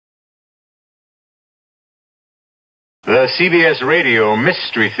The CBS Radio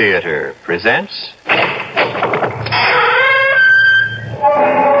Mystery Theater presents...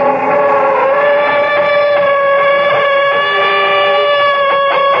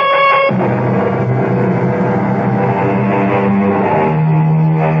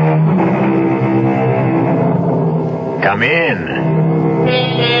 Come in.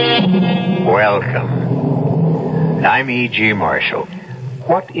 Welcome. I'm E.G. Marshall.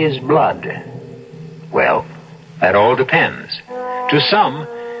 What is blood? Well, that all depends. To some,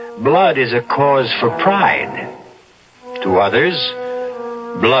 blood is a cause for pride. To others,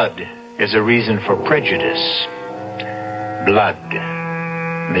 blood is a reason for prejudice. Blood.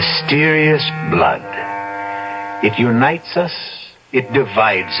 Mysterious blood. It unites us, it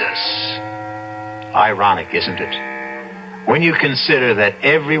divides us. Ironic, isn't it? When you consider that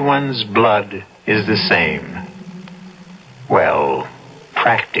everyone's blood is the same. Well,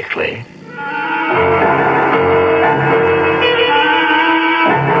 practically.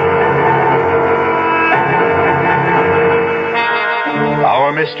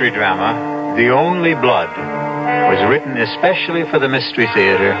 Our mystery drama, The Only Blood, was written especially for the Mystery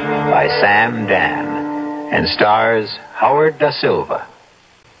Theater by Sam Dan and stars Howard Da Silva.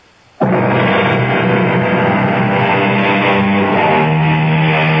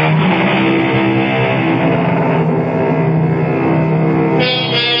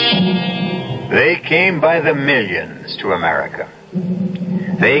 They came by the millions to America.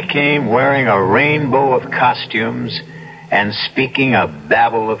 They came wearing a rainbow of costumes and speaking a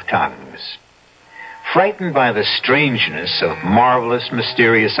babble of tongues. Frightened by the strangeness of marvelous,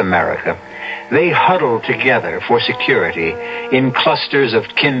 mysterious America, they huddled together for security in clusters of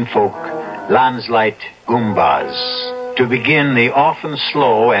kinfolk, Landsleit Goombas, to begin the often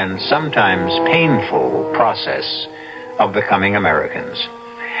slow and sometimes painful process of becoming Americans.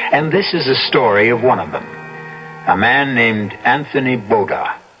 And this is the story of one of them, a man named Anthony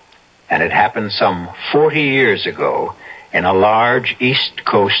Boda. And it happened some 40 years ago in a large East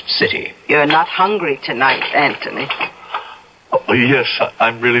Coast city. You're not hungry tonight, Anthony. Oh, yes,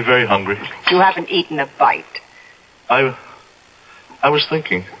 I'm really very hungry. You haven't eaten a bite. I was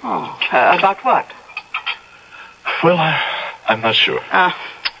thinking. Oh, about what? Well, I'm not sure.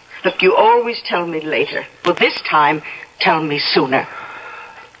 Look, you always tell me later. Well, this time, tell me sooner.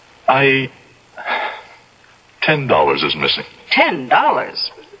 $10 is missing. $10?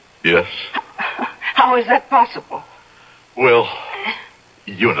 Yes. How is that possible? Well,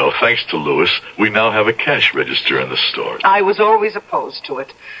 you know, thanks to Louis, we now have a cash register in the store. I was always opposed to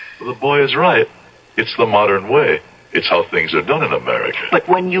it. Well, the boy is right. It's the modern way. It's how things are done in America. But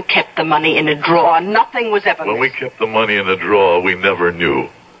when you kept the money in a drawer, nothing was ever When we kept the money in a drawer, we never knew.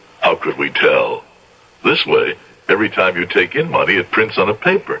 How could we tell? This way, every time you take in money, it prints on a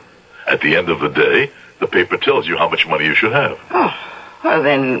paper. At the end of the day, the paper tells you how much money you should have. Oh, well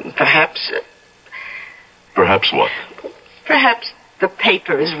then, perhaps... Perhaps what? Perhaps the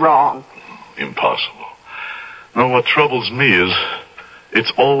paper is wrong. Impossible. No, what troubles me is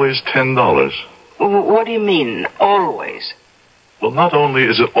it's always $10. What do you mean, always? Well, not only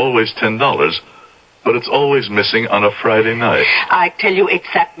is it always $10, but it's always missing on a Friday night. I tell you, it's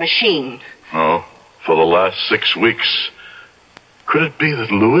that machine. Oh, for the last 6 weeks. Could it be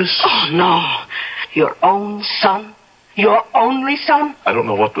that Louis... Oh, no. Your own son? Your only son? I don't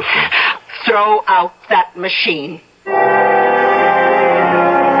know what to think. Throw out that machine.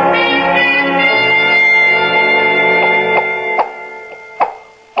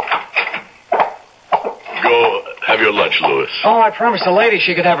 Go have your lunch, Louis. Oh, I promised the lady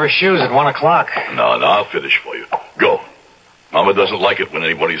she could have her shoes at 1 o'clock. No, I'll finish for you. Go. Mama doesn't like it when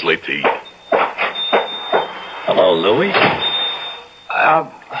anybody's late to eat. Hello, Louis.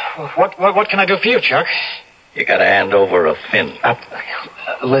 What can I do for you, Chuck? You gotta hand over a fin.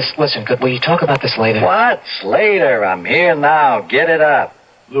 Listen, could we talk about this later? What? Later. I'm here now. Get it up.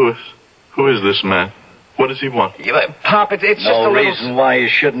 Louis, who is this man? What does he want? Pop, it's just a No little... reason why you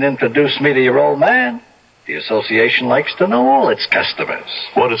shouldn't introduce me to your old man. The association likes to know all its customers.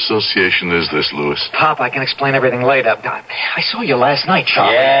 What association is this, Louis? Pop, I can explain everything later. I saw you last night,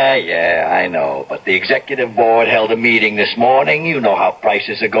 Charlie. Yeah, I know. But the executive board held a meeting this morning. You know how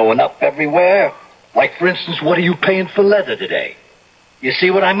prices are going up everywhere. Like, for instance, what are you paying for leather today? You see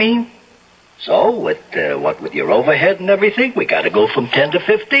what I mean? So, with your overhead and everything, we gotta go from 10 to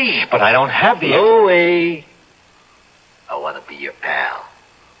 15. But I don't have the... Louis, I want to be your pal.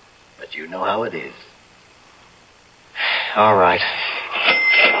 But you know how it is. All right.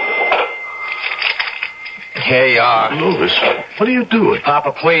 Here you are. Louis, what are you doing?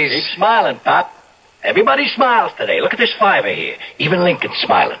 Papa, please. Keep smiling, Pop. Everybody smiles today. Look at this fiver here. Even Lincoln's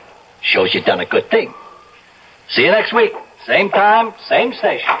smiling. Shows you done a good thing. See you next week. Same time, same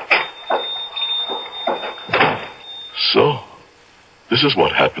station. So, this is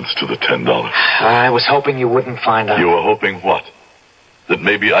what happens to the $10. I was hoping you wouldn't find out. You were hoping what? That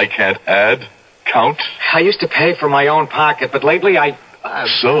maybe I can't add? Count? I used to pay for my own pocket, but lately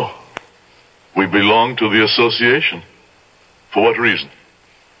So, we belong to the association. For what reason?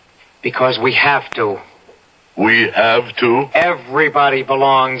 Because we have to. We have to? Everybody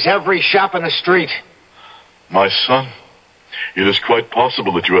belongs. Every shop in the street. My son, it is quite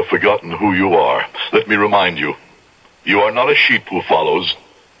possible that you have forgotten who you are. Let me remind you. You are not a sheep who follows.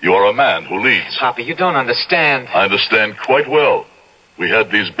 You are a man who leads. Papa, you don't understand. I understand quite well. We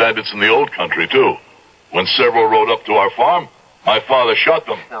had these bandits in the old country, too. When several rode up to our farm, my father shot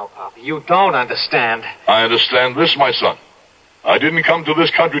them. No, Papa, you don't understand. I understand this, my son. I didn't come to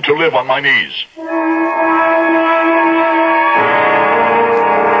this country to live on my knees.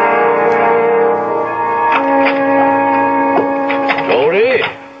 Dory?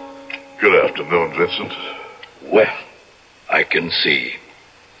 Good afternoon, Vincent. Well, I can see.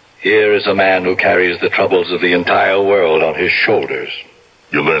 Here is a man who carries the troubles of the entire world on his shoulders.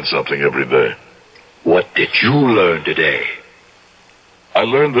 You learn something every day. What did you learn today? I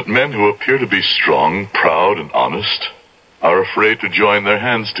learned that men who appear to be strong, proud, and honest are afraid to join their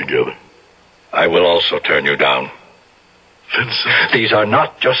hands together. I will also turn you down. Vincent. These are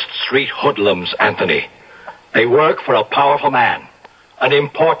not just street hoodlums, Anthony. They work for a powerful man, an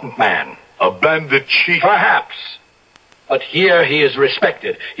important man. A bandit chief. Perhaps. But here he is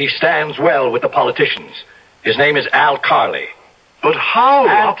respected. He stands well with the politicians. His name is Al Carley. But how?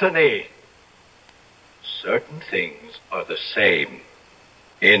 Anthony. Certain things are the same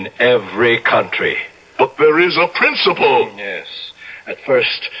in every country. But there is a principle. Yes. At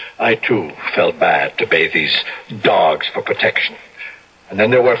first, I too felt bad to pay these dogs for protection. And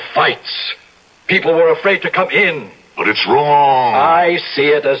then there were fights. People were afraid to come in. But it's wrong. I see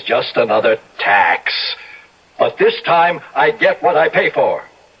it as just another tax. But this time, I get what I pay for.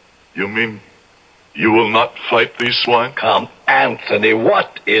 You mean you will not fight these swine? Come, Anthony,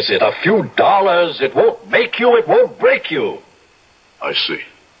 what is it? A few dollars? It won't make you, it won't break you. I see.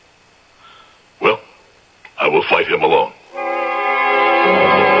 Well, I will fight him alone.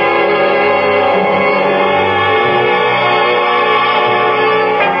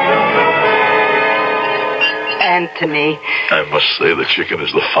 Anthony, I must say the chicken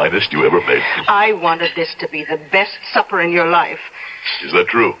is the finest you ever made. I wanted this to be the best supper in your life. Is that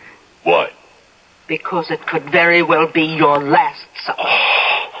true? Why? Because it could very well be your last supper.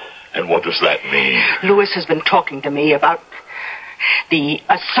 Oh, and what does that mean? Louis has been talking to me about the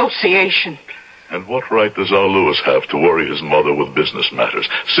association. And what right does our Louis have to worry his mother with business matters?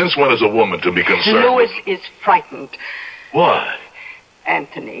 Since when is a woman to be concerned? Louis is frightened. Why?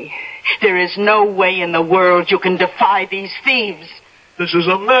 Anthony, there is no way in the world you can defy these thieves. This is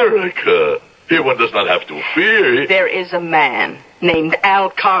America. Here one does not have to fear. There is a man named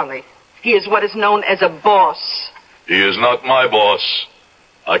Al Carley. He is what is known as a boss. He is not my boss.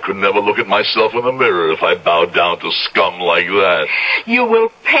 I could never look at myself in the mirror if I bowed down to scum like that. You will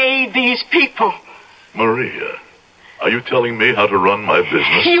pay these people. Maria, are you telling me how to run my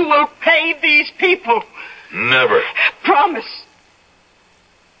business? You will pay these people. Never. Promise.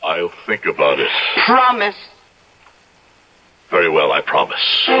 I'll think about it. Promise. Very well, I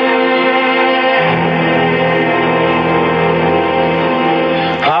promise.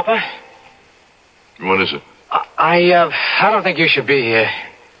 Papa? What is it? I don't think you should be here.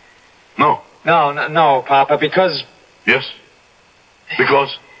 No. No, Papa, because Yes?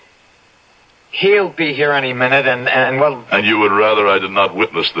 Because? he'll be here any minute, and well, And you would rather I did not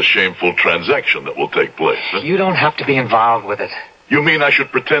witness the shameful transaction that will take place, huh? you don't have to be involved with it. You mean I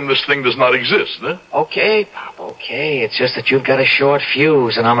should pretend this thing does not exist, huh? Okay, Papa, okay. It's just that you've got a short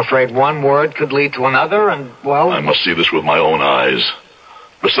fuse, and I'm afraid one word could lead to another, and, well... I must see this with my own eyes.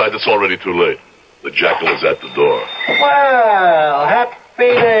 Besides, it's already too late. The jackal is at the door. Well, happy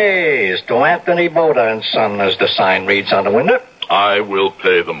days to Anthony Boda and Son, as the sign reads on the window. I will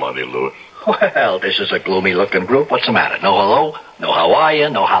pay the money, Louis. Well, this is a gloomy-looking group. What's the matter? No hello? No how are you?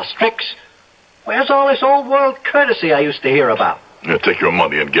 No house tricks? Where's all this old-world courtesy I used to hear about? Now, take your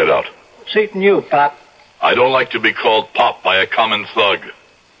money and get out. What's eating you, Pop? I don't like to be called Pop by a common thug.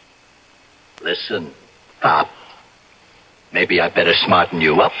 Listen, Pop. Maybe I better smarten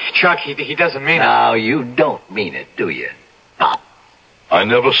you up. Chuck, he doesn't mean it. Now, you don't mean it, do you, Pop? I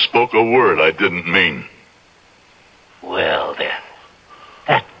never spoke a word I didn't mean. Well, then,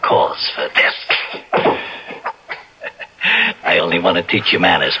 that calls for this. I only want to teach you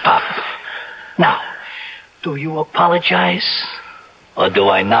manners, Pop. Now, do you apologize? Or do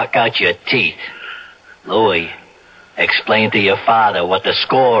I knock out your teeth? Louis, Explain to your father what the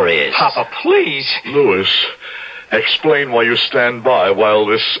score is. Papa, please. Louis, explain why you stand by while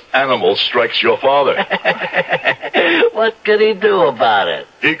this animal strikes your father. What could he do about it?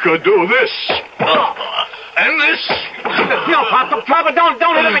 He could do this. And this. No, Papa,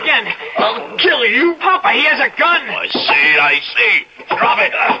 don't hit him again. I'll kill you. Papa, he has a gun. I see. Drop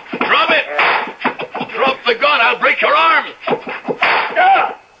it. Drop it. Drop the gun. I'll break your arm.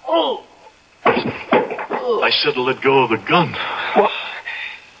 I said to let go of the gun.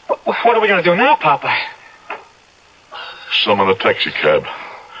 What are we going to do now, Papa? Summon a taxi cab.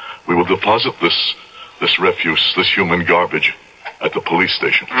 We will deposit this refuse, this human garbage, at the police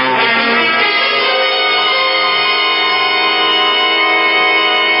station.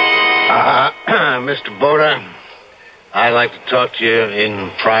 Mr. Boda, I'd like to talk to you in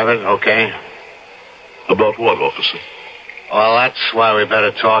private, okay? About what, officer? Well, that's why we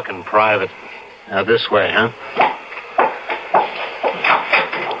better talk in private. Now, this way, huh?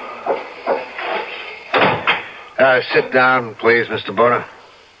 Sit down, please, Mr. Boda.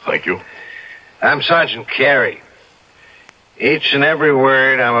 Thank you. I'm Sergeant Carey. Each and every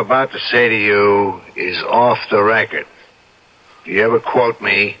word I'm about to say to you is off the record. If you ever quote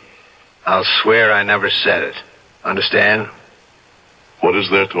me, I'll swear I never said it. Understand? What is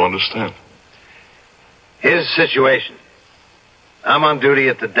there to understand? Here's the situation. I'm on duty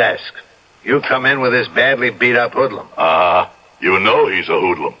at the desk. You come in with this badly beat-up hoodlum. You know he's a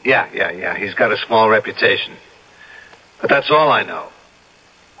hoodlum. Yeah. He's got a small reputation. But that's all I know.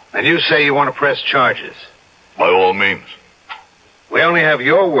 And you say you want to press charges. By all means. We only have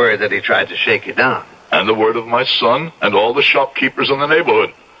your word that he tried to shake you down. And the word of my son and all the shopkeepers in the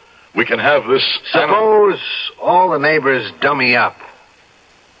neighborhood. We can have this... Suppose all the neighbors dummy up.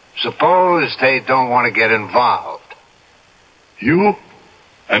 Suppose they don't want to get involved. You?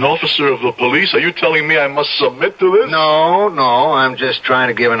 An officer of the police? Are you telling me I must submit to this? No. I'm just trying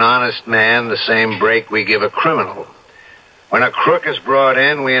to give an honest man the same break we give a criminal. When a crook is brought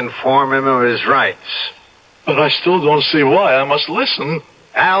in, we inform him of his rights. But I still don't see why I must listen.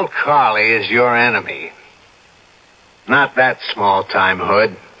 Al Carley is your enemy. Not that small-time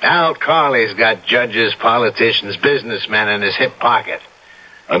hood. Al Carley's got judges, politicians, businessmen in his hip pocket.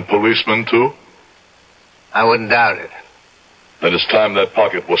 And policemen, too? I wouldn't doubt it. Then it's time that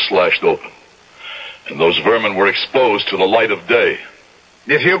pocket was slashed open. And those vermin were exposed to the light of day.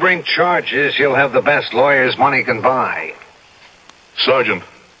 If you bring charges, you'll have the best lawyers money can buy. Sergeant,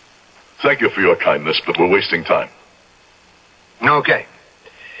 thank you for your kindness, but we're wasting time. Okay.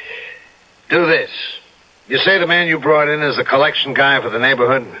 Do this. You say the man you brought in is the collection guy for the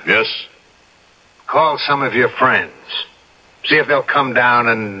neighborhood? Yes? Call some of your friends. See if they'll come down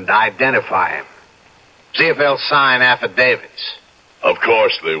and identify him. See if they'll sign affidavits. Of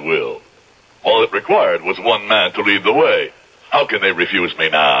course they will. All it required was one man to lead the way. How can they refuse me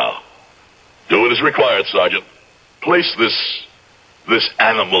now? Do it as required, Sergeant. Place this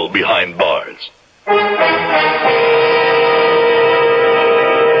animal behind bars.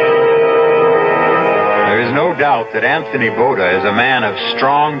 There is no doubt that Anthony Boda is a man of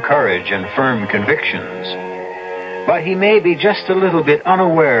strong courage and firm convictions. But he may be just a little bit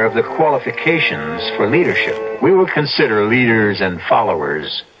unaware of the qualifications for leadership. We will consider leaders and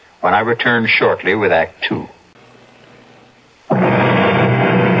followers when I return shortly with Act 2.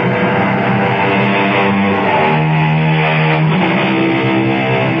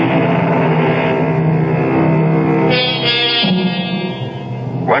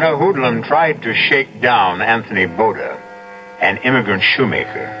 When a hoodlum tried to shake down Anthony Boda, an immigrant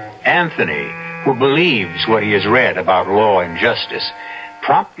shoemaker, Anthony, who believes what he has read about law and justice,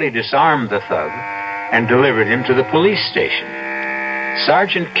 promptly disarmed the thug and delivered him to the police station.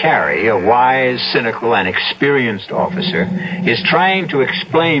 Sergeant Carey, a wise, cynical, and experienced officer, is trying to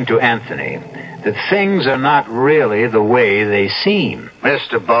explain to Anthony that things are not really the way they seem.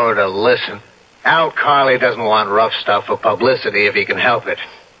 Mr. Boda, listen. Al Carley doesn't want rough stuff for publicity if he can help it.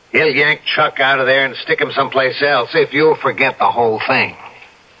 He'll yank Chuck out of there and stick him someplace else if you'll forget the whole thing.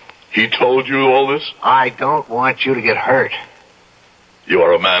 He told you all this? I don't want you to get hurt. You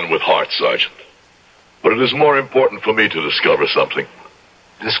are a man with heart, Sergeant. But it is more important for me to discover something.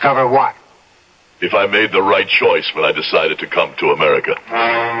 Discover what? If I made the right choice when I decided to come to America.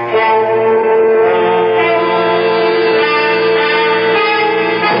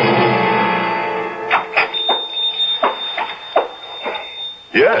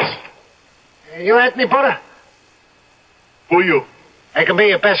 Yes. You Anthony Boda? Who are you? I can be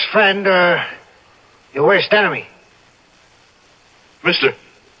your best friend or your worst enemy. Mister,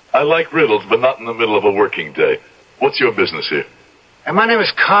 I like riddles, but not in the middle of a working day. What's your business here? And my name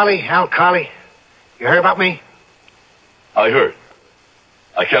is Carley, Al Carley. You heard about me? I heard.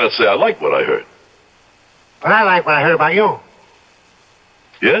 I cannot say I like what I heard. But I like what I heard about you.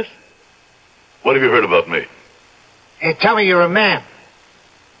 Yes? What have you heard about me? Hey, tell me you're a man.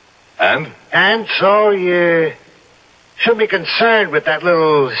 And? And so you shouldn't be concerned with that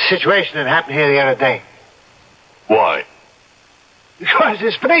little situation that happened here the other day. Why? Because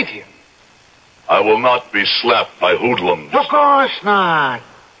it's beneath you. I will not be slapped by hoodlums. Of course not.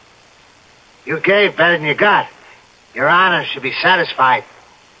 You gave better than you got. Your honor should be satisfied.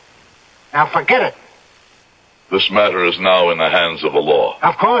 Now forget it. This matter is now in the hands of the law.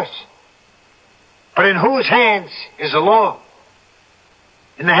 Of course. But in whose hands is the law?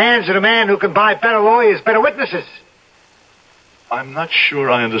 In the hands of the man who can buy better lawyers, better witnesses. I'm not sure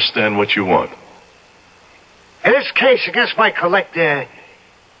I understand what you want. In this case against my collector,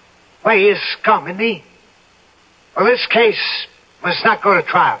 well, he is scum, isn't he? Well, this case must not go to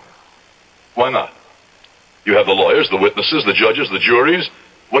trial. Why not? You have the lawyers, the witnesses, the judges, the juries.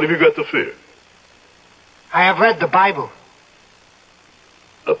 What have you got to fear? I have read the Bible.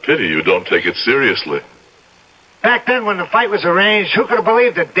 A pity you don't take it seriously. Back then, when the fight was arranged, who could have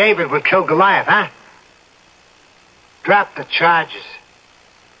believed that David would kill Goliath, huh? Drop the charges.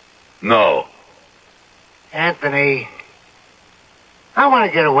 No. Anthony, I want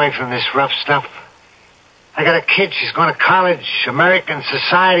to get away from this rough stuff. I got a kid. She's going to college. American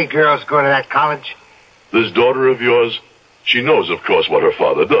society girls go to that college. This daughter of yours, she knows, of course, what her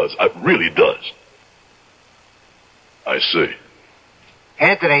father does. Really does. I see.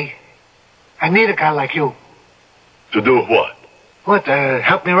 Anthony, I need a guy like you. To do what? What, to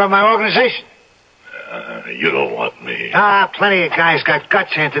help me run my organization? You don't want me. Plenty of guys got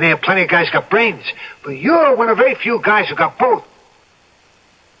guts, Anthony, and plenty of guys got brains. But you're one of very few guys who got both.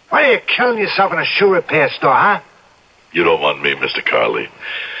 Why are you killing yourself in a shoe repair store, huh? You don't want me, Mr. Carley.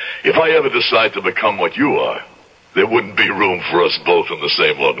 If I ever decide to become what you are, there wouldn't be room for us both in the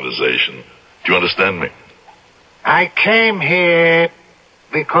same organization. Do you understand me? I came here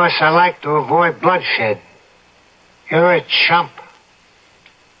because I like to avoid bloodshed. You're a chump.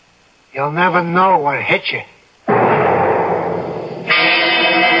 You'll never know what hit you.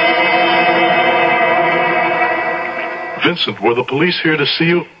 Vincent, were the police here to see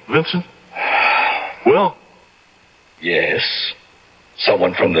you, Vincent? Well? Yes.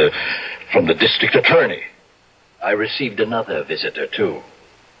 Someone from the district attorney. I received another visitor, too.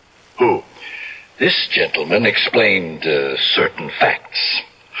 Who? This gentleman explained certain facts.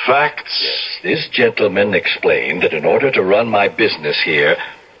 Facts? Yes. This gentleman explained that in order to run my business here,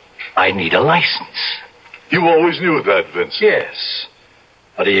 I need a license. You always knew that, Vincent. Yes.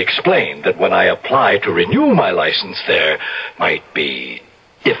 But he explained that when I apply to renew my license, there might be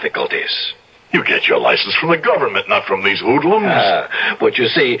difficulties. You get your license from the government, not from these hoodlums. But you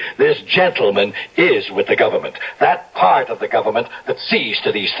see, this gentleman is with the government. That part of the government that sees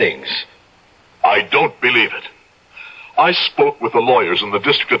to these things. I don't believe it. I spoke with the lawyers in the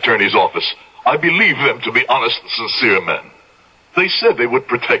district attorney's office. I believe them to be honest and sincere men. They said they would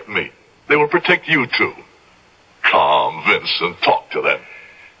protect me. They will protect you, too. Come, Vincent, talk to them.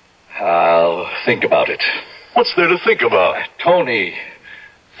 I'll think about it. What's there to think about? Tony,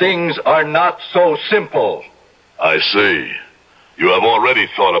 things are not so simple. I see. You have already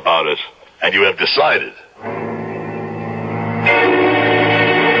thought about it, and you have decided.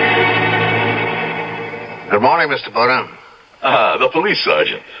 Good morning, Mr. Bowden. The police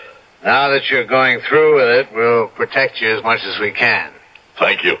sergeant. Now that you're going through with it, we'll protect you as much as we can.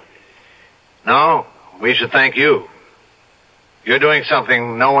 Thank you. No, we should thank you. You're doing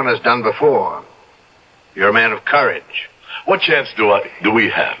something no one has done before. You're a man of courage. What chance do we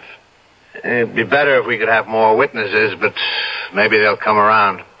have? It'd be better if we could have more witnesses, but maybe they'll come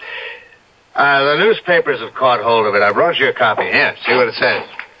around. The newspapers have caught hold of it. I brought you a copy. Here, see what it says.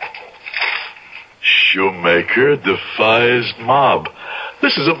 Shoemaker defies mob.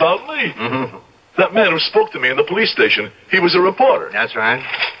 This is about me. Mm-hmm. That man who spoke to me in the police station, he was a reporter. That's right.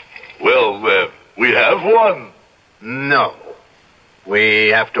 Well, we have won. No. We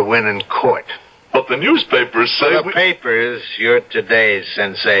have to win in court. But the newspapers say the papers, you're today's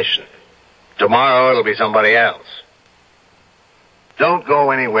sensation. Tomorrow it'll be somebody else. Don't go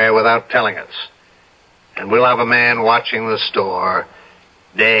anywhere without telling us. And we'll have a man watching the store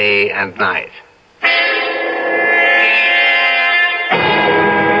day and night.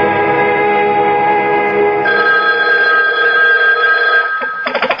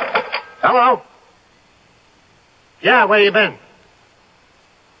 Hello? Yeah, where you been?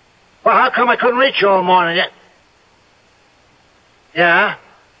 Well, how come I couldn't reach you all morning yet? Yeah?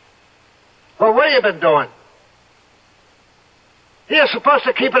 Well, what have you been doing? You're supposed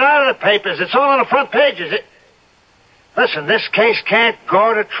to keep it out of the papers. It's all on the front pages. Listen, this case can't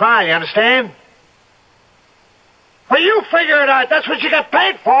go to trial, you understand? Well, you figure it out. That's what you got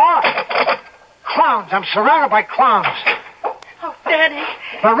paid for. Clowns. I'm surrounded by clowns. Oh, Daddy.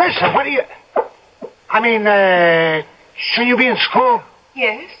 Marissa, what do you... I mean, shouldn't you be in school?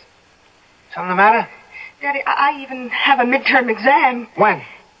 Yes? Something the matter? Daddy, I even have a midterm exam. When?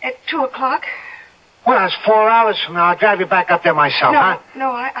 At 2 o'clock. Well, it's 4 hours from now. I'll drive you back up there myself, huh? No,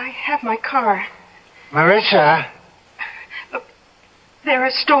 I have my car. Marissa? Look, there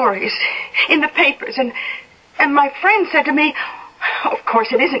are stories in the papers, and my friend said to me, "Oh, of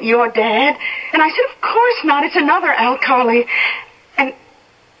course it isn't your dad." And I said, "Of course not. It's another Al Carley." And,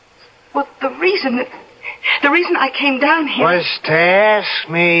 well, the reason I came down here... Was to ask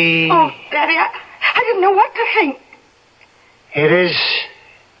me... Oh, Daddy, I didn't know what to think. It is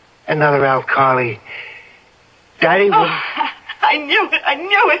another Al Carley. Daddy would... Oh, I knew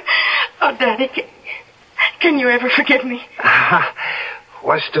it. Oh, Daddy, can you ever forgive me?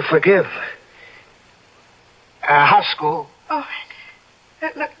 What's to forgive? How's school? Oh,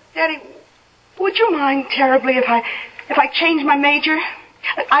 look, Daddy, would you mind terribly if I change my major?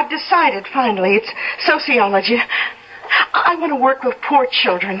 I've decided, finally. It's sociology. I want to work with poor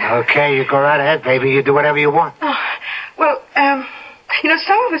children. Okay, you go right ahead, baby. You do whatever you want. Oh, well,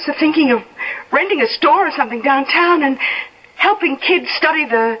 some of us are thinking of renting a store or something downtown and helping kids study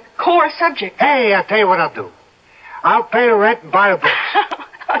the core subject. Hey, I'll tell you what I'll do. I'll pay the rent and buy the books.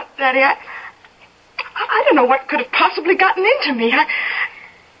 Oh, Daddy, I don't know what could have possibly gotten into me.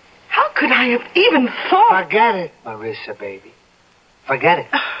 How could I have even thought... Forget it, Marissa, baby. Forget it.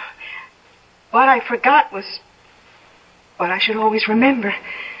 What I forgot was what I should always remember.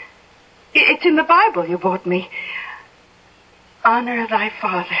 It's in the Bible you bought me. Honor thy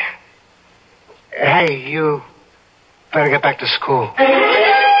father. Hey, you better get back to school.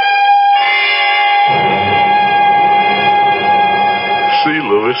 See,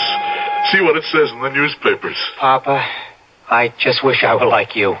 Louis? See what it says in the newspapers. Papa, I just wish I were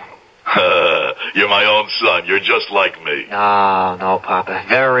like you. You're my own son. You're just like me. No, Papa.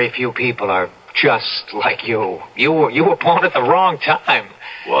 Very few people are just like you. You were born at the wrong time.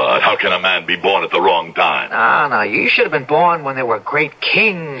 What? How can a man be born at the wrong time? No. You should have been born when there were great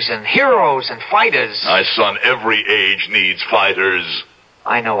kings and heroes and fighters. My son, every age needs fighters.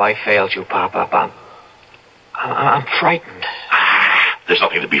 I know I failed you, Papa. I'm frightened. There's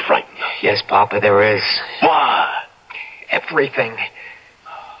nothing to be frightened of. Yes, Papa, there is. What? Everything.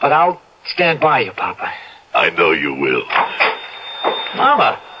 But I'll stand by you, Papa. I know you will.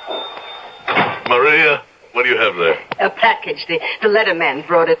 Mama. Maria, what do you have there? A package. The letterman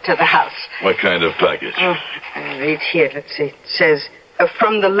brought it to the house. What kind of package? Oh, I read here. Let's see. It says,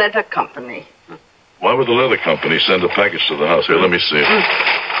 from the leather company. Why would the leather company send a package to the house? Here, let me see it.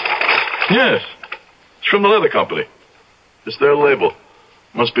 Yes. It's from the leather company. It's their label.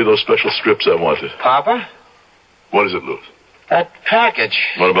 Must be those special strips I wanted. Papa? What is it, Louis? That package.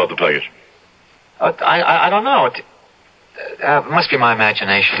 What about the package? I don't know. It must be my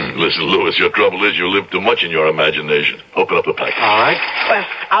imagination. Listen, Louis, your trouble is you live too much in your imagination. Open up the package. All right. Well,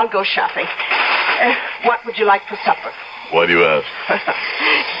 I'll go shopping. What would you like for supper? Why do you ask?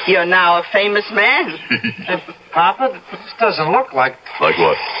 You're now a famous man. Papa, this doesn't look like... Like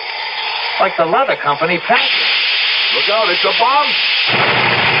what? Like the leather company package. Look out, it's a bomb!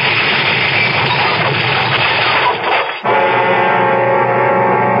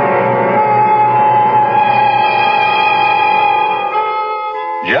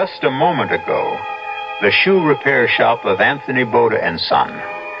 Just a moment ago, the shoe repair shop of Anthony Boda and Son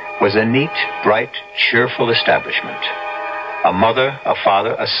was a neat, bright, cheerful establishment. A mother, a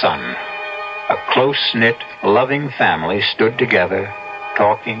father, a son. A close-knit, loving family stood together,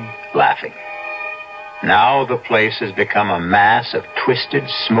 talking, laughing. Now the place has become a mass of twisted,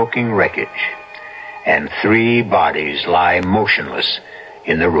 smoking wreckage, and 3 bodies lie motionless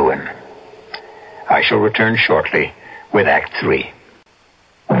in the ruin. I shall return shortly with Act 3.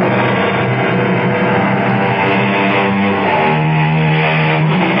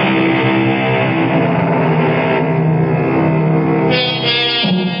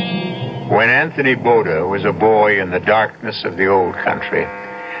 When Anthony Boda was a boy in the darkness of the old country,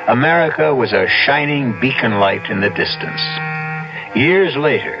 America was a shining beacon light in the distance. Years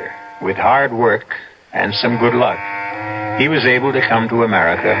later, with hard work and some good luck, he was able to come to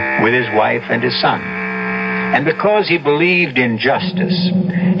America with his wife and his son. And because he believed in justice,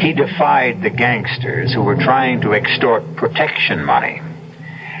 he defied the gangsters who were trying to extort protection money.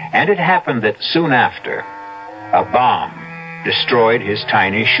 And it happened that soon after, a bomb destroyed his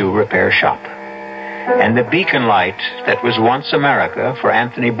tiny shoe repair shop. And the beacon light that was once America for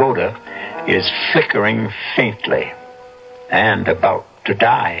Anthony Boda is flickering faintly and about to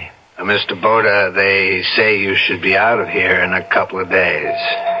die. Mr. Boda, they say you should be out of here in a couple of days.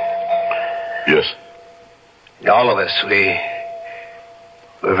 Yes. All of us,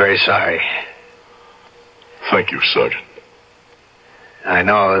 we're very sorry. Thank you, Sergeant. I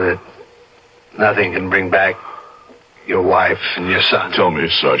know that nothing can bring back your wife and your son. Tell me,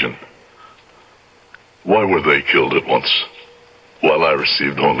 Sergeant, why were they killed at once, while I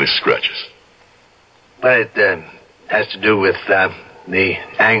received only scratches? But it has to do with the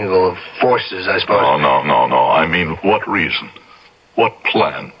angle of forces, I suppose. No. I mean, what reason? What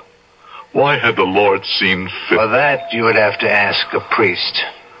plan? Why had the Lord seen fit? For that, you would have to ask a priest.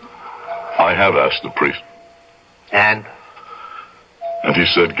 I have asked the priest. And? And he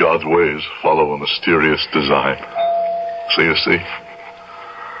said God's ways follow a mysterious design. So you see,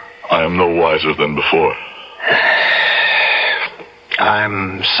 I am no wiser than before.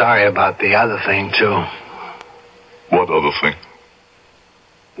 I'm sorry about the other thing, too. What other thing?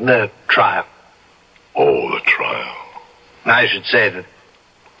 The trial. Oh, the trial. I should say that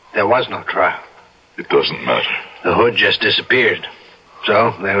there was no trial. It doesn't matter. The hood just disappeared.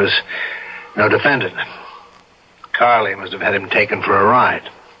 So there was no defendant. Carly must have had him taken for a ride.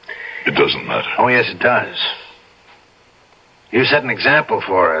 It doesn't matter. Oh, yes, it does. You set an example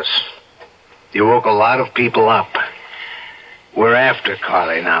for us. You woke a lot of people up. We're after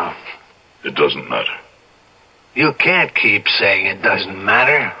Carly now. It doesn't matter. You can't keep saying it doesn't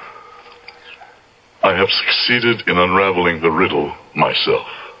matter. I have succeeded in unraveling the riddle myself.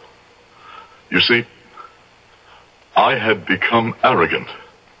 You see, I had become arrogant.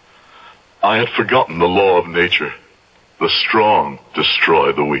 I had forgotten the law of nature. The strong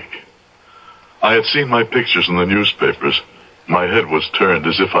destroy the weak. I had seen my pictures in the newspapers. My head was turned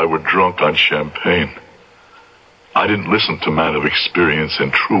as if I were drunk on champagne. I didn't listen to men of experience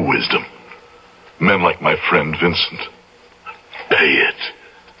and true wisdom. Men like my friend Vincent. Pay it.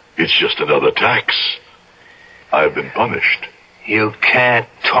 It's just another tax. I have been punished. You can't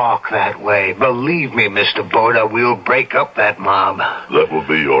talk that way. Believe me, Mr. Boda, we'll break up that mob. That will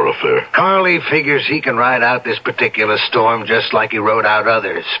be your affair. Carly figures he can ride out this particular storm just like he rode out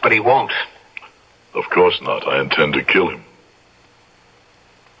others, but he won't. Of course not. I intend to kill him.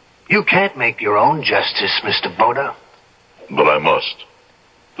 You can't make your own justice, Mr. Boda. But I must.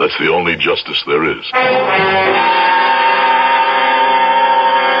 That's the only justice there is.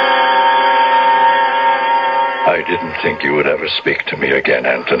 I didn't think you would ever speak to me again,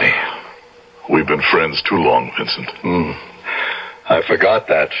 Anthony. We've been friends too long, Vincent. I forgot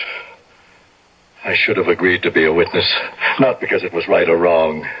that. I should have agreed to be a witness, not because it was right or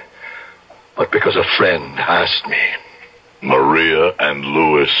wrong, but because a friend asked me. Maria and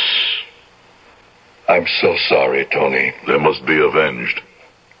Louis. I'm so sorry, Tony. They must be avenged.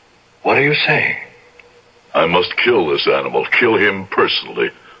 What are you saying? I must kill this animal. Kill him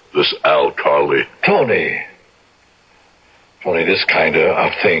personally. This Al Carly. Tony, this kind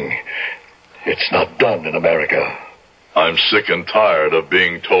of thing, it's not done in America. I'm sick and tired of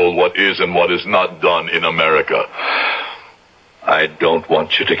being told what is and what is not done in America. I don't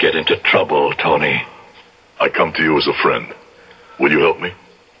want you to get into trouble, Tony. I come to you as a friend. Will you help me?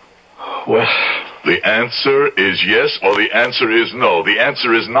 Well, the answer is yes or the answer is no. The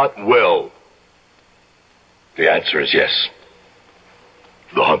answer is not well. the answer is yes.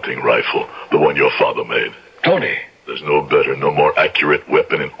 The hunting rifle, the one your father made. Tony. There's no better, no more accurate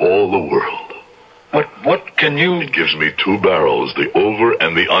weapon in all the world. But what can you... It gives me 2 barrels, the over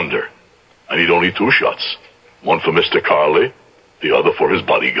and the under. I need only 2 shots. One for Mr. Carly, the other for his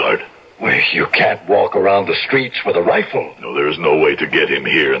bodyguard. Well, you can't walk around the streets with a rifle. No, there is no way to get him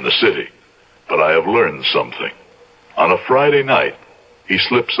here in the city. But I have learned something. On a Friday night, he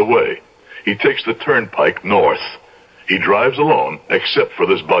slips away. He takes the turnpike north. He drives alone, except for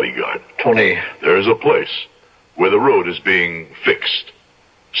this bodyguard. Tony... There is a place where the road is being fixed.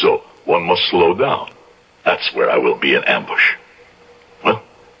 So, one must slow down. That's where I will be in ambush. Well,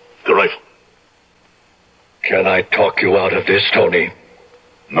 the rifle. Can I talk you out of this, Tony?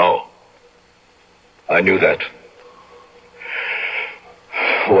 No. I knew that.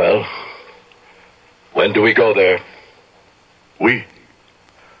 Well, when do we go there? We?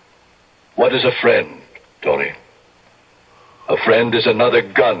 What is a friend, Tony? A friend is another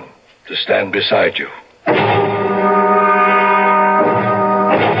gun to stand beside you.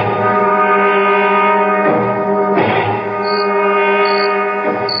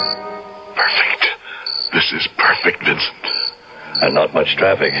 Perfect. This is perfect, Vincent. And not much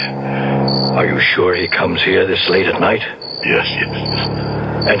traffic. Are you sure he comes here this late at night? Yes.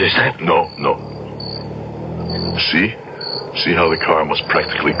 And is that... No. See how the car must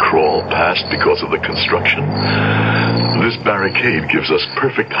practically crawl past because of the construction? This barricade gives us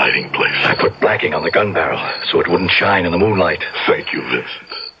perfect hiding place. I put blacking on the gun barrel so it wouldn't shine in the moonlight. Thank you,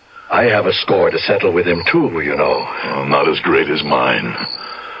 Vincent. I have a score to settle with him, too, you know. Oh, not as great as mine.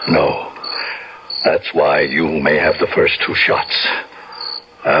 No. That's why you may have the first 2 shots.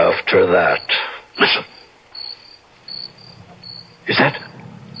 After that... Listen. Is that?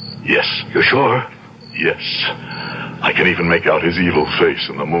 Yes. You sure? Yes. I can even make out his evil face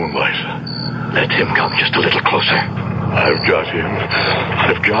in the moonlight. Let him come just a little closer. I've got him.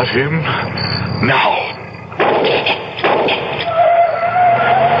 I've got him. Now.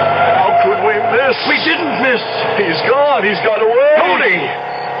 How could we miss? We didn't miss. He's gone. He's got away. Tony!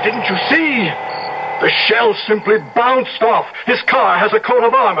 Didn't you see? The shell simply bounced off. His car has a coat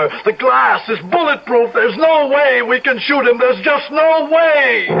of armor. The glass is bulletproof. There's no way we can shoot him. There's just no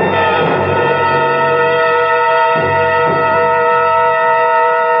way.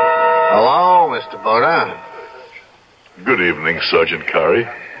 Hello, Mr. Boda. Good evening, Sergeant Carey.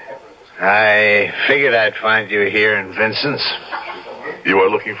 I figured I'd find you here in Vincent's. You are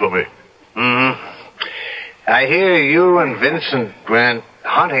looking for me? Mm-hmm. I hear you and Vincent went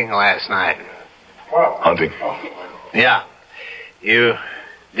hunting last night. Hunting? Yeah. You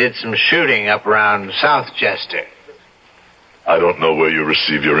did some shooting up around Southchester. I don't know where you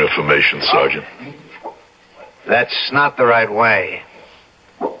receive your information, Sergeant. That's not the right way.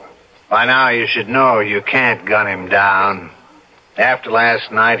 By now you should know you can't gun him down. After last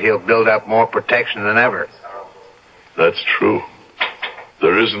night, he'll build up more protection than ever. That's true.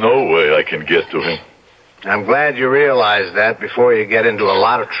 There is no way I can get to him. I'm glad you realize that before you get into a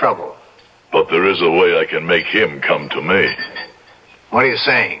lot of trouble. But there is a way I can make him come to me. What are you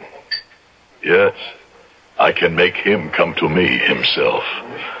saying? Yes. I can make him come to me himself.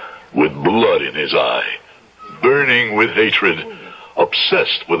 With blood in his eye. Burning with hatred.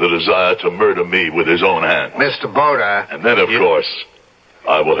 Obsessed with a desire to murder me with his own hand. Mr. Boda... And then, of course,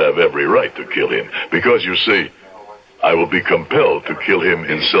 I will have every right to kill him. Because, you see, I will be compelled to kill him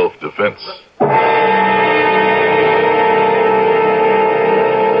in self-defense.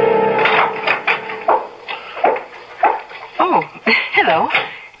 Oh, hello.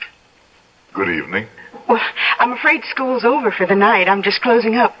 Good evening. Well, I'm afraid school's over for the night. I'm just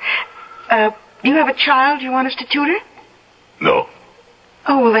closing up. You have a child you want us to tutor? No.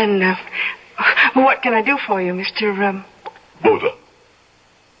 Oh, well then, what can I do for you, Mr. Boda.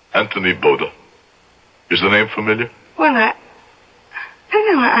 Anthony Boda. Is the name familiar? Well, I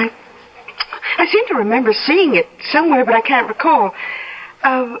don't know. I seem to remember seeing it somewhere, but I can't recall.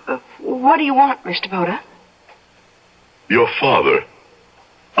 What do you want, Mr. Boda? Your father,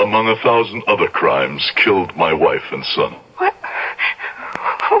 among 1,000 other crimes, killed my wife and son. What?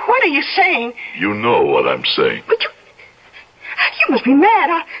 What are you saying? You know what I'm saying. But you must be mad.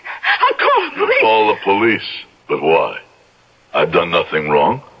 I'll call the police. Call the police. But why? I've done nothing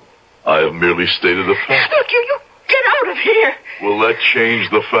wrong. I have merely stated a fact. Look, you get out of here. Will that change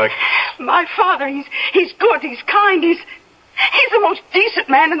the fact? My father, he's good, he's kind, he's the most decent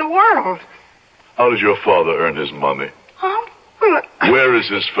man in the world. How does your father earn his money? Huh? Well, Where is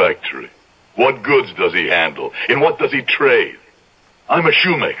his factory? What goods does he handle? In what does he trade? I'm a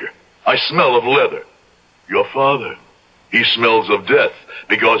shoemaker. I smell of leather. Your father, he smells of death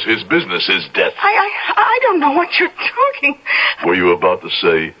because his business is death. I don't know what you're talking. Were you about to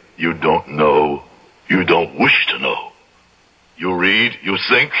say you don't know? You don't wish to know? You read? You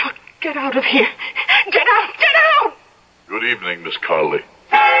think? Get out of here. Get out! Get out! Good evening, Miss Carley.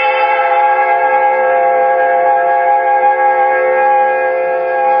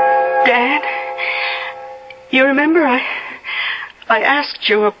 Dad, you remember I asked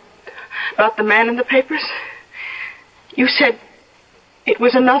you about the man in the papers? You said it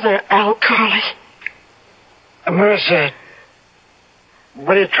was another Al Carley. Marissa,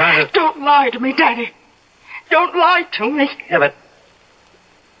 what are you trying to... Don't lie to me, Daddy. Don't lie to me. Yeah, but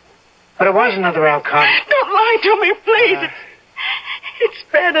it was another Al Carley. Don't lie to me, please. It's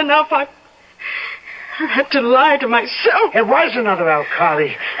bad enough. I had to lie to myself. It was another Al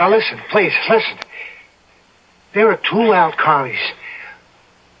Carley. Now listen, please, listen. There are 2 Al Carleys.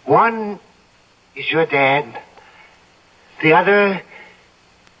 One is your dad. The other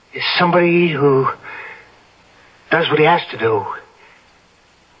is somebody who does what he has to do.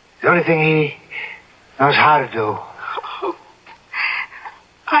 The only thing he knows how to do. Oh,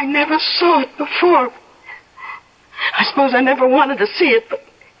 I never saw it before. I suppose I never wanted to see it, but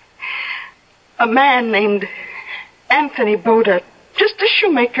a man named Anthony Boda, just a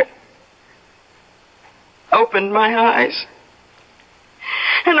shoemaker, opened my eyes.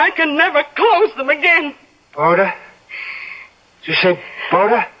 And I can never close them again. Boda? Did you say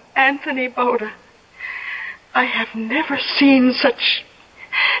Boda? Anthony Boda. I have never seen such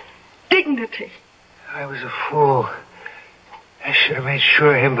dignity. I was a fool. I should have made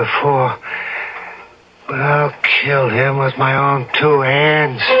sure of him before. But I'll kill him with my own 2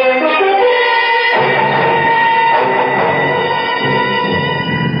 hands.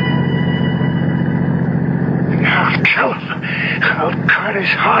 I'll kill him. I'll cut his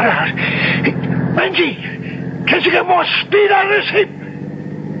heart out. Benji, can't you get more speed out of this heap?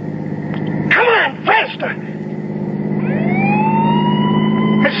 Come on, faster.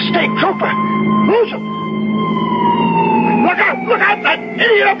 It's a state trooper. Lose him. Look out, that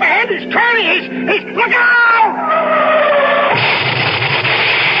idiot up ahead, he's turning, he's, look out!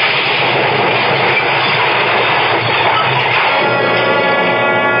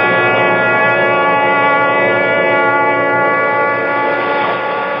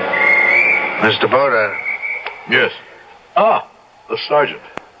 Mr. Boda. Yes. Ah, the sergeant.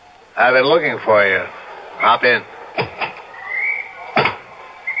 I've been looking for you. Hop in.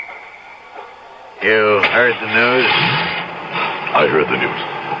 You heard the news? I heard the news.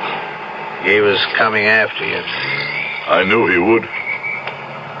 He was coming after you. I knew he would.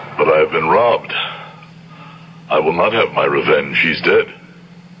 But I have been robbed. I will not have my revenge. He's dead.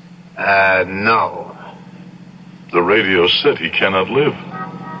 No. The radio said he cannot live.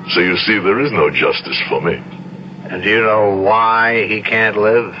 So you see, there is no justice for me. And do you know why he can't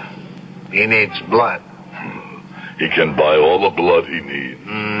live? He needs blood. He can buy all the blood he needs.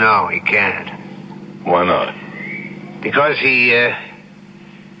 No, he can't. Why not? Because it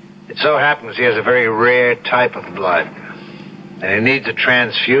so happens he has a very rare type of blood. And he needs a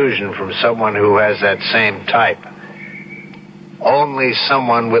transfusion from someone who has that same type. Only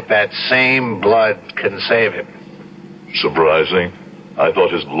someone with that same blood can save him. Surprising. I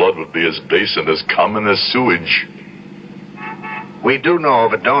thought his blood would be as base and as common as sewage. We do know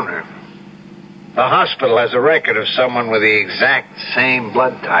of a donor. The hospital has a record of someone with the exact same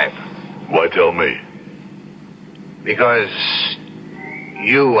blood type. Why tell me? Because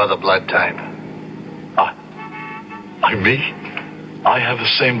you are the blood type. Me? I have the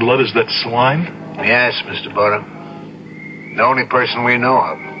same blood as that swine? Yes, Mr. Boda. The only person we know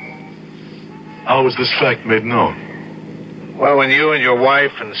of. How was this fact made known? Well, when you and your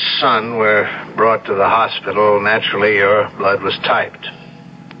wife and son were brought to the hospital, naturally your blood was typed.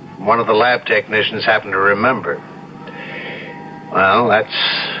 One of the lab technicians happened to remember. Well,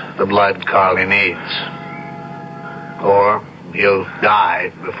 that's the blood Carly needs. Or he'll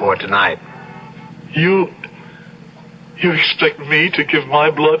die before tonight. You expect me to give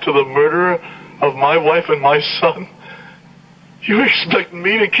my blood to the murderer of my wife and my son? You expect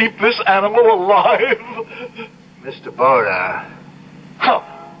me to keep this animal alive? Mr. Boda. How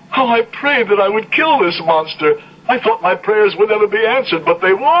I prayed that I would kill this monster. I thought my prayers would never be answered, but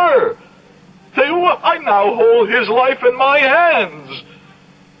they were. They were. I now hold his life in my hands.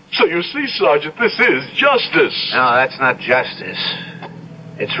 So you see, Sergeant, this is justice. No, that's not justice.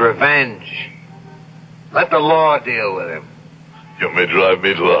 It's revenge. Let the law deal with him. You may drive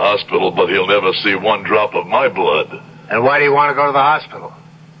me to the hospital, but he'll never see one drop of my blood. And why do you want to go to the hospital?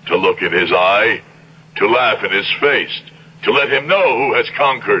 To look in his eye, to laugh in his face, to let him know who has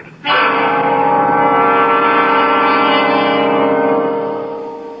conquered.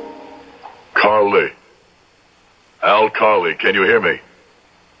 Carly. Al Carly, can you hear me?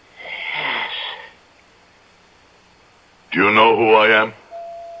 Yes. Do you know who I am?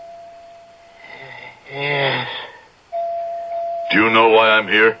 Yes. Do you know why I'm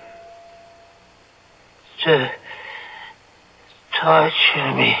here? To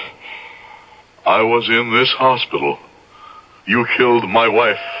torture me. I was in this hospital. You killed my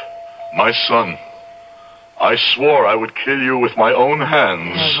wife, my son. I swore I would kill you with my own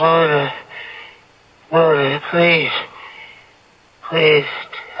hands. Boda, please. Please,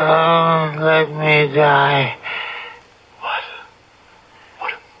 don't let me die.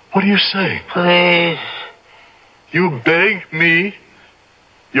 What do you say? Please. You beg me,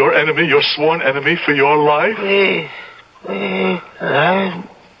 your enemy, your sworn enemy, for your life? Please,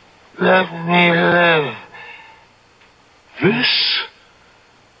 let me live.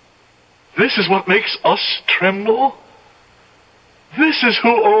 This is what makes us tremble? This is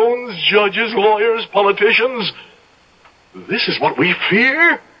who owns judges, lawyers, politicians? This is what we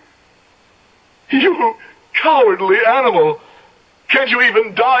fear? You cowardly animal! Can't you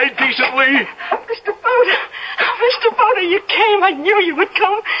even die decently? Mr. Boda, you came. I knew you would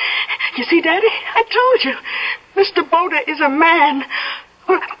come. You see, Daddy, I told you. Mr. Boda is a man.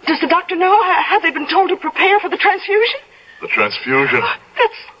 Well, does the doctor know? Have they been told to prepare for the transfusion? The transfusion?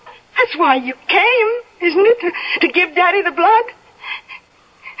 That's why you came, isn't it? To give Daddy the blood?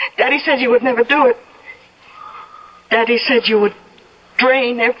 Daddy says you would never do it. Daddy said you would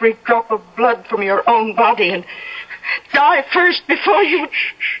drain every drop of blood from your own body and die first before you...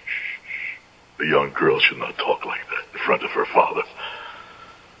 A young girl should not talk like that in front of her father.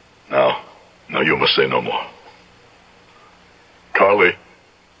 Now you must say no more. Carly.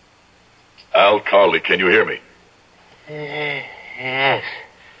 Al Carly, can you hear me? Yes.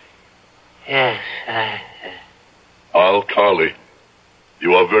 Yes, Al Carly,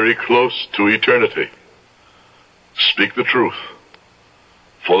 you are very close to eternity. Speak the truth.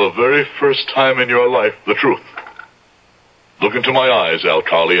 For the very first time in your life, the truth. Look into my eyes, Al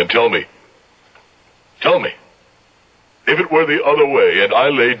Carly, and tell me. Tell me. If it were the other way and I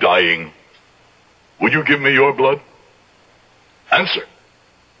lay dying, would you give me your blood? Answer.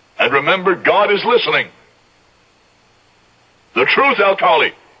 And remember, God is listening. The truth, Al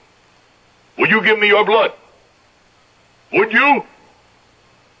Carly. Would you give me your blood? Would you?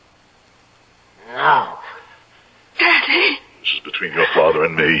 No. Daddy. This is between your father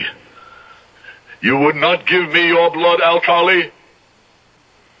and me. You would not give me your blood, Al Carly?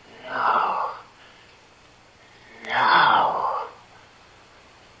 No.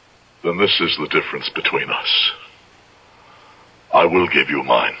 Then this is the difference between us. I will give you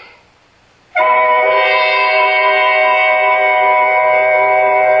mine.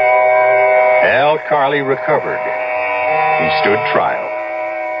 Al Carly recovered. He stood trial.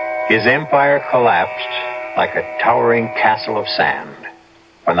 His empire collapsed like a towering castle of sand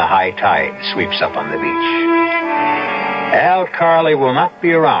when the high tide sweeps up on the beach. Al Carly will not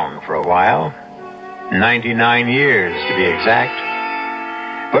be around for a while. 99 years to be exact.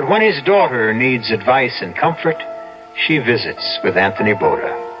 But when his daughter needs advice and comfort, she visits with Anthony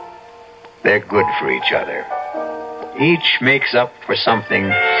Boda. They're good for each other. Each makes up for something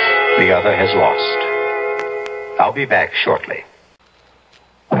the other has lost. I'll be back shortly.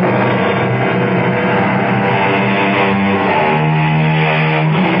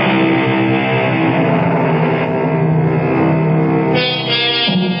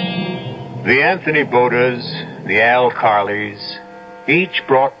 The Anthony Bodas, the Al Carleys, each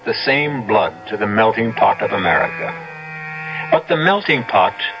brought the same blood to the melting pot of America. But the melting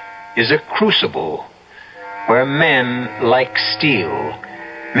pot is a crucible where men, like steel,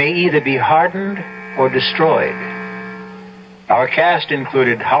 may either be hardened or destroyed. Our cast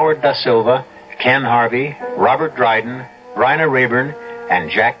included Howard Da Silva, Ken Harvey, Robert Dryden, Bryna Rayburn, and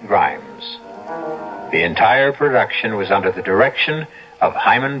Jack Grimes. The entire production was under the direction of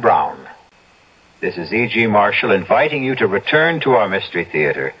Hyman Brown. This is E.G. Marshall inviting you to return to our Mystery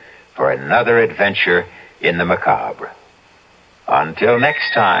Theater for another adventure in the macabre. Until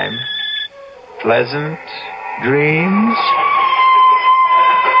next time, pleasant dreams.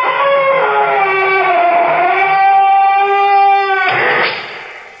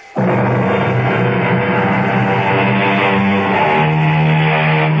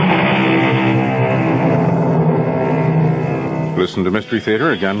 Listen to Mystery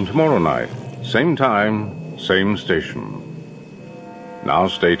Theater again tomorrow night. Same time, same station. Now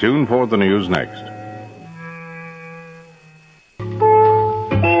stay tuned for the news next.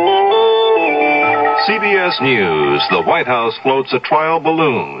 CBS News. The White House floats a trial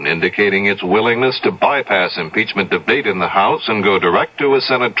balloon indicating its willingness to bypass impeachment debate in the House and go direct to a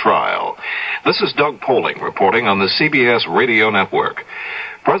Senate trial. This is Doug Poling reporting on the CBS Radio Network.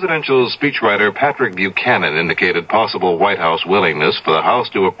 Presidential speechwriter Patrick Buchanan indicated possible White House willingness for the House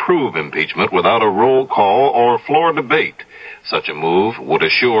to approve impeachment without a roll call or floor debate. Such a move would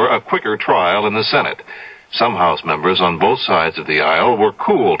assure a quicker trial in the Senate. Some House members on both sides of the aisle were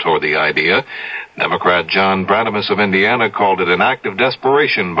cool toward the idea. Democrat John Brandemas of Indiana called it an act of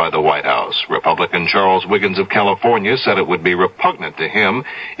desperation by the White House. Republican Charles Wiggins of California said it would be repugnant to him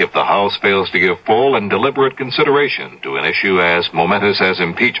if the House fails to give full and deliberate consideration to an issue as momentous as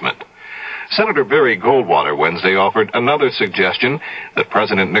impeachment. Senator Barry Goldwater Wednesday offered another suggestion that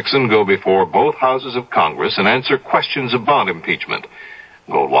President Nixon go before both houses of Congress and answer questions about impeachment.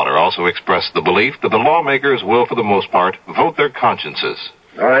 Goldwater also expressed the belief that the lawmakers will, for the most part, vote their consciences.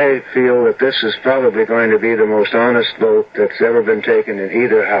 I feel that this is probably going to be the most honest vote that's ever been taken in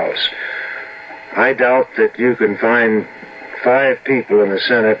either house. I doubt that you can find 5 people in the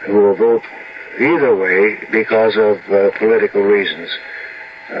Senate who will vote either way because of political reasons.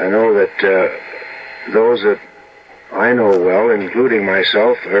 I know that those that I know well, including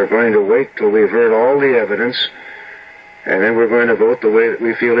myself, are going to wait till we've heard all the evidence, and then we're going to vote the way that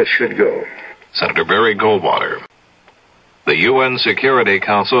we feel it should go. Senator Barry Goldwater. The UN Security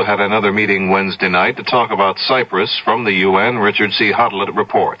Council had another meeting Wednesday night to talk about Cyprus. From the UN, Richard C. Hotlett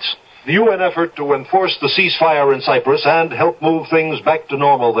reports. The UN effort to enforce the ceasefire in Cyprus and help move things back to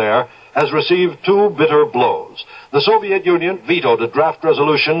normal there has received two bitter blows. The Soviet Union vetoed a draft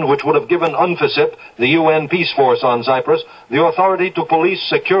resolution which would have given UNFICYP, the UN peace force on Cyprus, the authority to police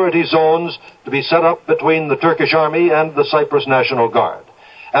security zones to be set up between the Turkish army and the Cyprus National Guard.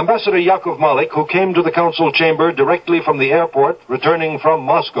 Ambassador Yakov Malik, who came to the council chamber directly from the airport, returning from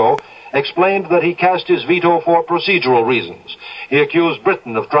Moscow, explained that he cast his veto for procedural reasons. He accused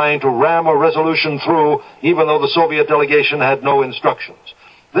Britain of trying to ram a resolution through, even though the Soviet delegation had no instructions.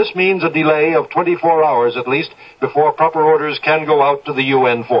 This means a delay of 24 hours at least before proper orders can go out to the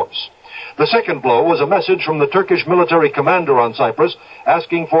UN force. The second blow was a message from the Turkish military commander on Cyprus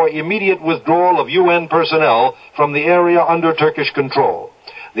asking for immediate withdrawal of UN personnel from the area under Turkish control.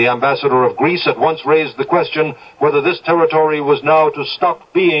 The ambassador of Greece at once raised the question whether this territory was now to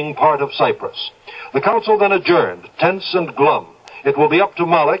stop being part of Cyprus. The council then adjourned, tense and glum. It will be up to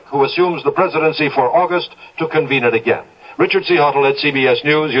Malik, who assumes the presidency for August, to convene it again. Richard C. Hottle at CBS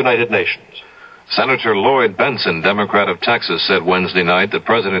News, United Nations. Senator Lloyd Bentsen, Democrat of Texas, said Wednesday night that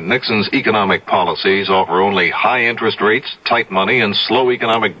President Nixon's economic policies offer only high interest rates, tight money, and slow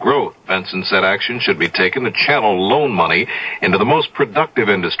economic growth. Bentsen said action should be taken to channel loan money into the most productive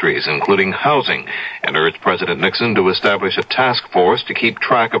industries, including housing, and urged President Nixon to establish a task force to keep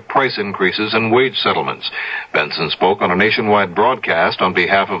track of price increases and wage settlements. Bentsen spoke on a nationwide broadcast on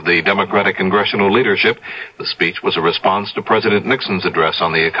behalf of the Democratic congressional leadership. The speech was a response to President Nixon's address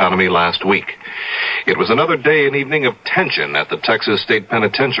on the economy last week. It was another day and evening of tension at the Texas State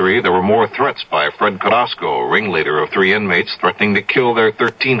Penitentiary. There were more threats by Fred Carrasco, ringleader of 3 inmates, threatening to kill their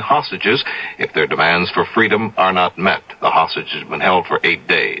 13 hostages if their demands for freedom are not met. The hostages have been held for 8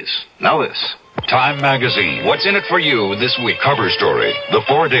 days. Now this. Time Magazine. What's in it for you this week? Cover story. The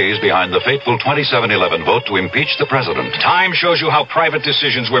 4 days behind the fateful 27-11 vote to impeach the president. Time shows you how private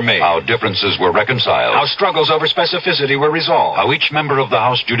decisions were made. How differences were reconciled. How struggles over specificity were resolved. How each member of the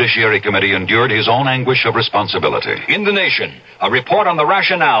House Judiciary Committee endured his own anguish of responsibility. In the Nation, a report on the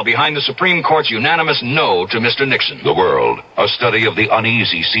rationale behind the Supreme Court's unanimous no to Mr. Nixon. The World, a study of the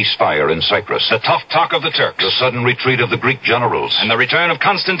uneasy ceasefire in Cyprus. The tough talk of the Turks. The sudden retreat of the Greek generals. And the return of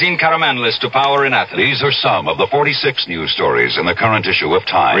Constantine Karamanlis to power in Athens. These are some of the 46 news stories in the current issue of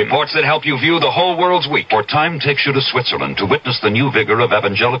Time. Reports that help you view the whole world's week. For Time takes you to Switzerland to witness the new vigor of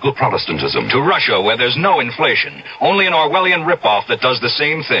evangelical Protestantism. To Russia, where there's no inflation, only an Orwellian ripoff that does the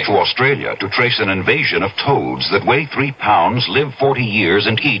same thing. To Australia, to trace an invasion of toads that weigh 3 pounds, live 40 years,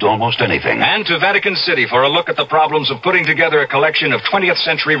 and eat almost anything. And to Vatican City for a look at the problems of putting together a collection of 20th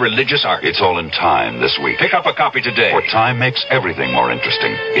century religious art. It's all in Time this week. Pick up a copy today. For Time makes everything more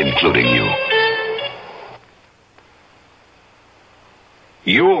interesting, including you.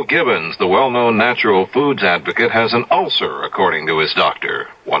 Ewell Gibbons, the well-known natural foods advocate, has an ulcer, according to his doctor.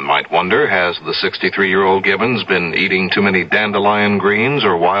 One might wonder, has the 63-year-old Gibbons been eating too many dandelion greens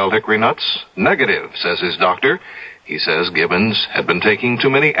or wild hickory nuts? Negative, says his doctor. He says Gibbons had been taking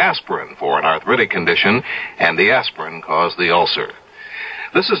too many aspirin for an arthritic condition, and the aspirin caused the ulcer.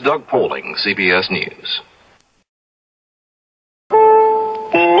 This is Doug Poling, CBS News.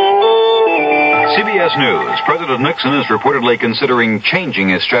 CBS News. President Nixon is reportedly considering changing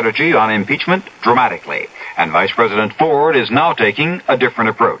his strategy on impeachment dramatically, and Vice President Ford is now taking a different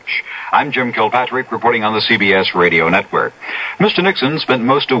approach. I'm Jim Kilpatrick reporting on the CBS Radio Network. Mr. Nixon spent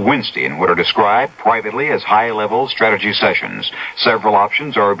most of Wednesday in what are described privately as high-level strategy sessions. Several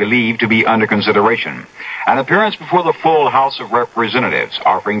options are believed to be under consideration. An appearance before the full House of Representatives,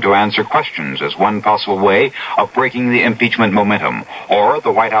 offering to answer questions as one possible way of breaking the impeachment momentum, or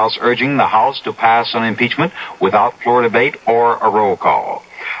the White House urging the House to pass an impeachment without floor debate or a roll call.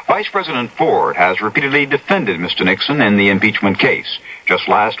 Vice President Ford has repeatedly defended Mr. Nixon in the impeachment case. Just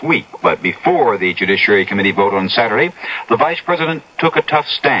last week, but before the Judiciary Committee vote on Saturday, the Vice President took a tough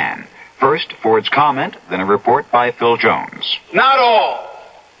stand. First, Ford's comment, then a report by Phil Jones. Not all,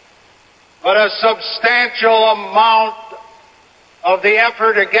 but a substantial amount of the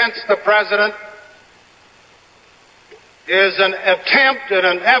effort against the President is an attempt and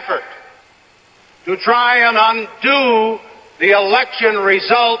an effort to try and undo the election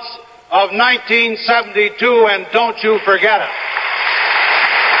results of 1972, and don't you forget it.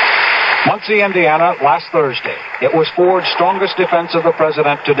 Muncie, Indiana, last Thursday. It was Ford's strongest defense of the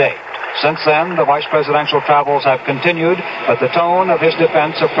president to date. Since then, the vice presidential travels have continued, but the tone of his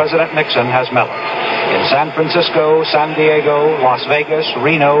defense of President Nixon has mellowed. In San Francisco, San Diego, Las Vegas,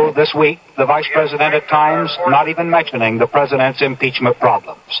 Reno this week, the vice president at times not even mentioning the president's impeachment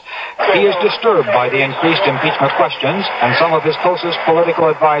problems. He is disturbed by the increased impeachment questions, and some of his closest political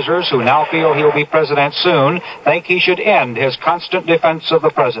advisors who now feel he'll be president soon think he should end his constant defense of the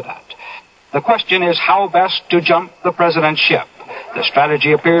president. The question is how best to jump the president's ship. The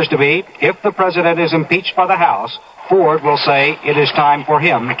strategy appears to be, if the president is impeached by the House, Ford will say it is time for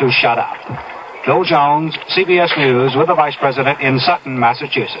him to shut up. Bill Jones, CBS News, with the Vice President in Sutton,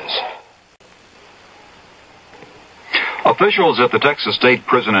 Massachusetts. Officials at the Texas State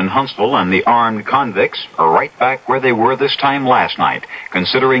Prison in Huntsville and the armed convicts are right back where they were this time last night,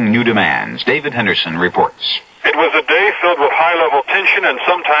 considering new demands. David Henderson reports. It was a day filled with high-level tension and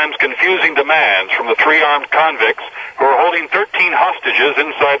sometimes confusing demands from the three armed convicts who are holding 13 hostages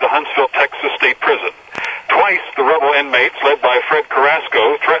inside the Huntsville, Texas State Prison. Twice, the rebel inmates, led by Fred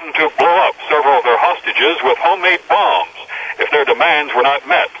Carrasco, threatened to blow up several of their hostages with homemade bombs if their demands were not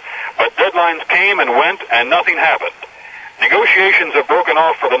met. But deadlines came and went, and nothing happened. Negotiations have broken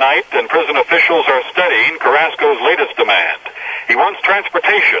off for the night, and prison officials are studying Carrasco's latest demand. He wants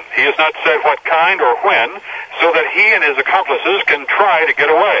transportation. He has not said what kind or when, so that he and his accomplices can try to get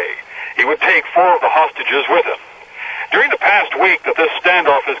away. He would take 4 of the hostages with him. During the past week that this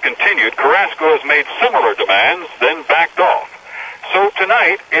standoff has continued, Carrasco has made similar demands, then backed off. So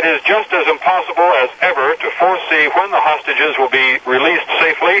tonight, it is just as impossible as ever to foresee when the hostages will be released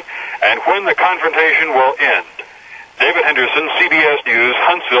safely and when the confrontation will end. David Henderson, CBS News,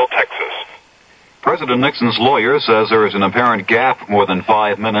 Huntsville, Texas. President Nixon's lawyer says there is an apparent gap of more than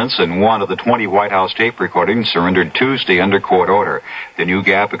 5 minutes in one of the 20 White House tape recordings surrendered Tuesday under court order. The new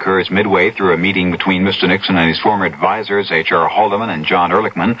gap occurs midway through a meeting between Mr. Nixon and his former advisors, H.R. Haldeman and John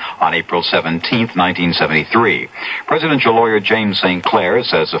Ehrlichman, on April 17, 1973. Presidential lawyer James St. Clair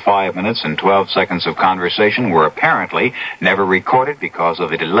says the 5 minutes and 12 seconds of conversation were apparently never recorded because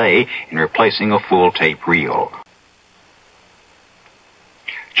of a delay in replacing a full tape reel.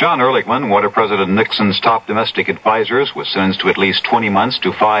 John Ehrlichman, one of President Nixon's top domestic advisors, was sentenced to at least 20 months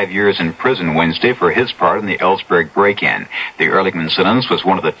to 5 years in prison Wednesday for his part in the Ellsberg break-in. The Ehrlichman sentence was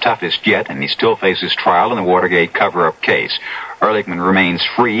one of the toughest yet, and he still faces trial in the Watergate cover-up case. Ehrlichman remains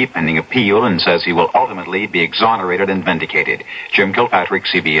free pending appeal and says he will ultimately be exonerated and vindicated. Jim Kilpatrick,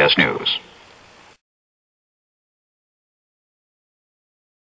 CBS News.